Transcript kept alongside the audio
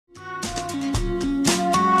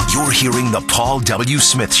You're hearing The Paul W.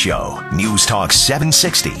 Smith Show. News Talk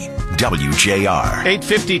 760, WJR.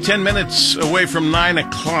 8:50, 10 minutes away from 9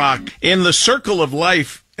 o'clock. In the circle of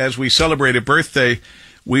life, as we celebrate a birthday,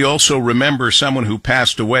 we also remember someone who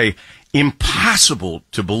passed away. Impossible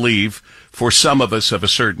to believe for some of us of a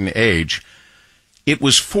certain age. It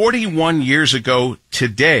was 41 years ago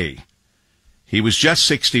today, he was just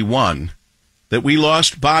 61, that we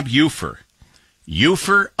lost Bob Ufer.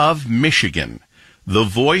 Ufer of Michigan, the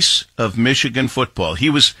voice of Michigan football.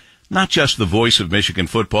 He was not just the voice of Michigan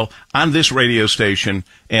football on this radio station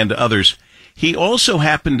and others. He also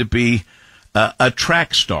happened to be a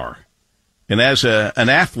track star. And as an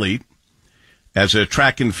athlete, as a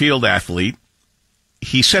track and field athlete,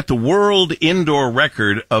 he set the world indoor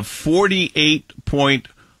record of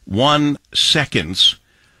 48.1 seconds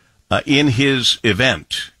in his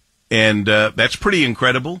event. And that's pretty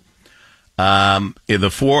incredible. In the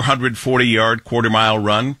 440-yard quarter-mile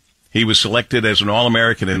run, he was selected as an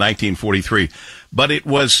All-American in 1943. But it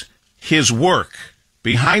was his work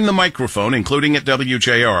behind the microphone, including at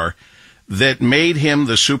WJR, that made him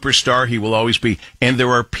the superstar he will always be. And there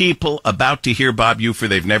are people about to hear Bob Ufer.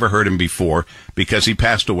 They've never heard him before because he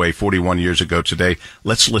passed away 41 years ago today.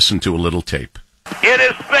 Let's listen to a little tape. It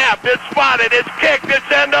is snapped, it's spotted, it's kicked,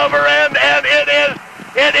 it's end over end, and it is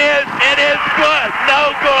good.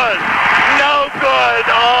 No good. No good.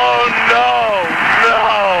 Oh, no.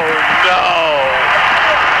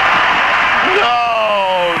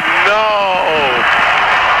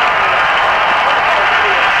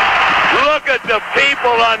 Look at the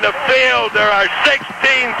people on the field. There are 16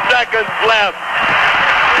 seconds left.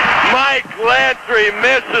 Mike Lantry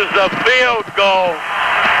misses the field goal.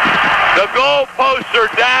 The goalposts are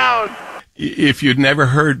down. If you'd never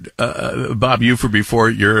heard Bob Ufer before,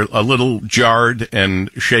 you're a little jarred and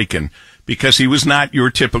shaken because he was not your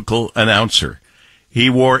typical announcer. He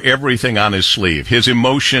wore everything on his sleeve. His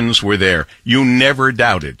emotions were there. You never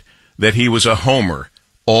doubted that he was a homer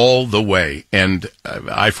all the way. And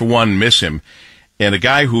I, for one, miss him. And a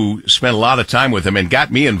guy who spent a lot of time with him and got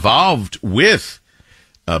me involved with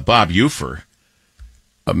Bob Ufer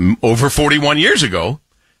over 41 years ago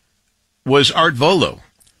was Art Vuolo,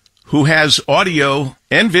 who has audio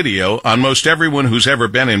and video on most everyone who's ever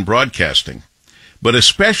been in broadcasting, but a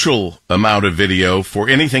special amount of video for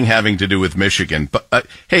anything having to do with Michigan. But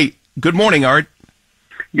hey, good morning, Art.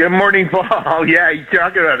 Good morning, Paul. Yeah, you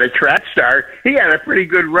talking about a track star. He had a pretty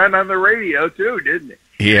good run on the radio, too, didn't he?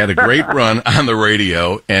 He had a great run on the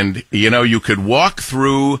radio, and, you know, you could walk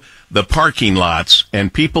through the parking lots,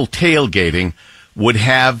 and people tailgating would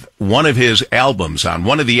have one of his albums on,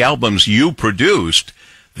 one of the albums you produced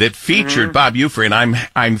that featured Bob Ufer, and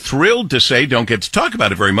I'm thrilled to say, don't get to talk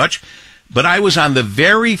about it very much, but I was on the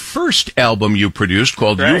very first album you produced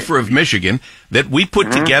called Ufer of Michigan that we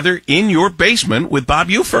put together in your basement with Bob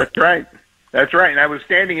Ufer. That's right. And I was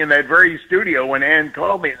standing in that very studio when Ann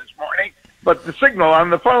called me this morning, but the signal on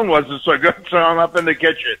the phone wasn't so good, so I'm up in the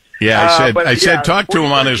kitchen. Yeah, I said talk to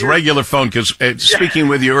him on his regular phone because speaking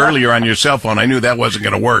with you earlier on your cell phone, I knew that wasn't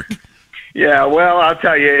going to work. Yeah, well, I'll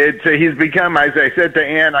tell you, he's become, as I said to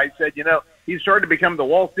Ann, I said, he's started to become the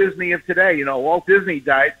Walt Disney of today. Walt Disney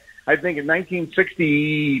died, I think, in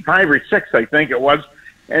 1965 or 6, I think it was,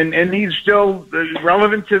 and he's still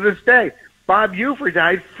relevant to this day. Bob Ufer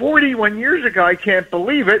died 41 years ago. I can't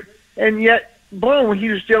believe it, and yet, boom,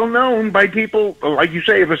 he's still known by people, like you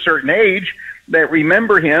say, of a certain age that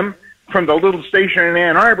remember him from the little station in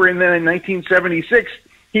Ann Arbor, and then in 1976,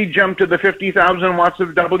 he jumped to the 50,000 watts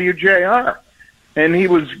of WJR, and he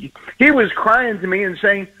was crying to me and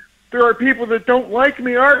saying, "There are people that don't like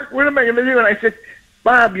me, Art. What am I going to do?" And I said,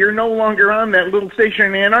 "Bob, you're no longer on that little station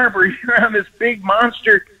in Ann Arbor. You're on this big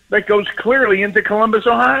monster that goes clearly into Columbus,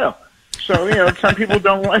 Ohio." So some people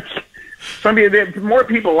don't like. More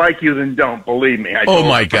people like you than don't. Believe me. Oh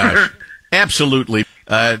my gosh, absolutely.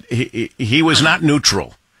 He was not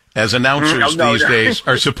neutral, as announcers these days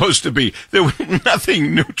are supposed to be. There was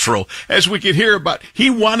nothing neutral, as we could hear about. He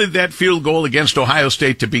wanted that field goal against Ohio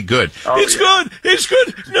State to be good. It's good.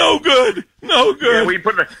 No good. Yeah, we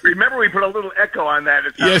put a little echo on that.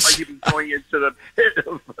 It sounds like he was going into the pit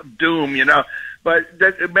of doom, But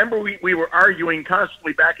remember, we were arguing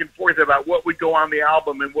constantly back and forth about what would go on the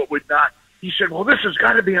album and what would not. He said, "Well, this has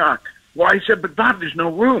got to be on." Well, I said, "But Bob, there's no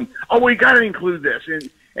room." "Oh, we got to include this."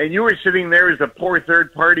 And you were sitting there as a poor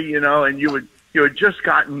third party, and you had just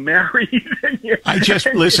gotten married.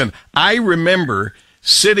 Listen, I remember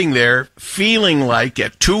sitting there feeling like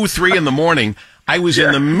at 2, 3 in the morning, I was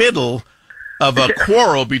in the middle of a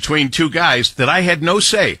quarrel between two guys that I had no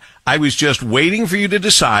say. I was just waiting for you to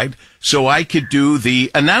decide so I could do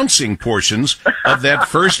the announcing portions of that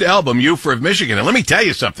first album, Ufer of Michigan. And let me tell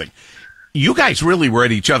you something. You guys really were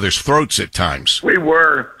at each other's throats at times. We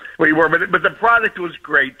were, but the product was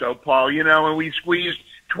great, though, Paul. And we squeezed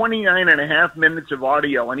 29 and a half minutes of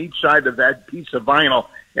audio on each side of that piece of vinyl.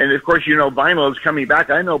 And, of course, vinyl is coming back.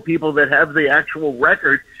 I know people that have the actual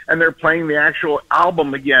record, and they're playing the actual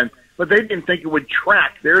album again. But they didn't think it would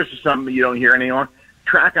track. There's something you don't hear anymore.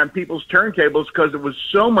 Track on people's turntables because there was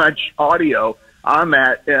so much audio on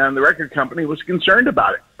that, and the record company was concerned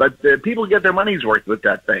about it. But people get their money's worth with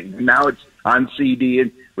that thing. And now it's on CD,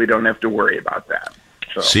 and we don't have to worry about that.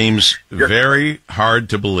 So, seems very hard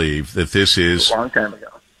to believe that this is a long time ago.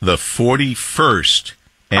 The 41st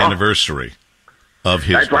anniversary of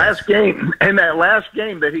his that last game. And that last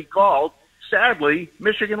game that he called, sadly,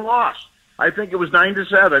 Michigan lost. I think it was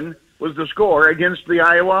 9-7 was the score against the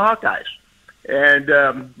Iowa Hawkeyes. And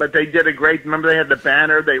but they did a great. Remember, they had the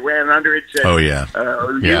banner. They ran under it. Said, "Oh yeah,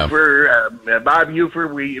 Ufer, Bob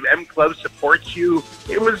Ufer, M Club supports you."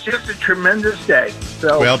 It was just a tremendous day.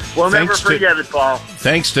 So we'll never forget it, Paul.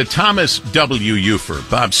 Thanks to Thomas W. Ufer,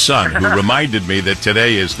 Bob's son, who reminded me that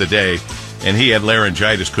today is the day. And he had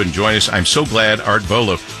laryngitis, couldn't join us. I'm so glad, Art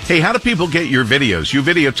Vuolo. Hey, how do people get your videos? You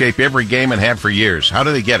videotape every game and have for years. How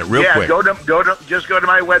do they get it? Real quick. Just go to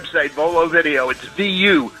my website, Vuolo Video. It's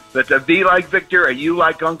VU. That's a V like Victor, a U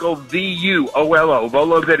like Uncle, VUOLO,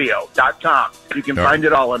 VoloVideo.com. You can find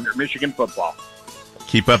it all under Michigan football.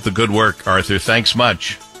 Keep up the good work, Arthur. Thanks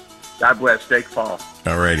much. God bless. Take Paul.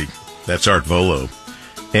 All righty. That's Art Vuolo.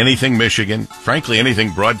 Anything Michigan, frankly,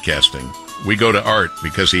 anything broadcasting, we go to Art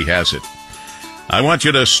because he has it. I want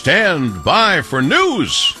you to stand by for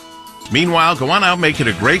news. Meanwhile, go on out, make it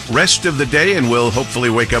a great rest of the day, and we'll hopefully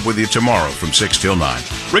wake up with you tomorrow from 6 till 9.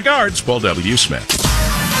 Regards, Paul W. Smith.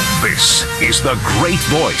 This is the great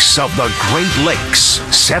voice of the Great Lakes,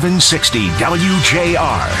 760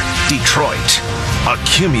 WJR, Detroit, a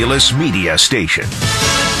Cumulus media station.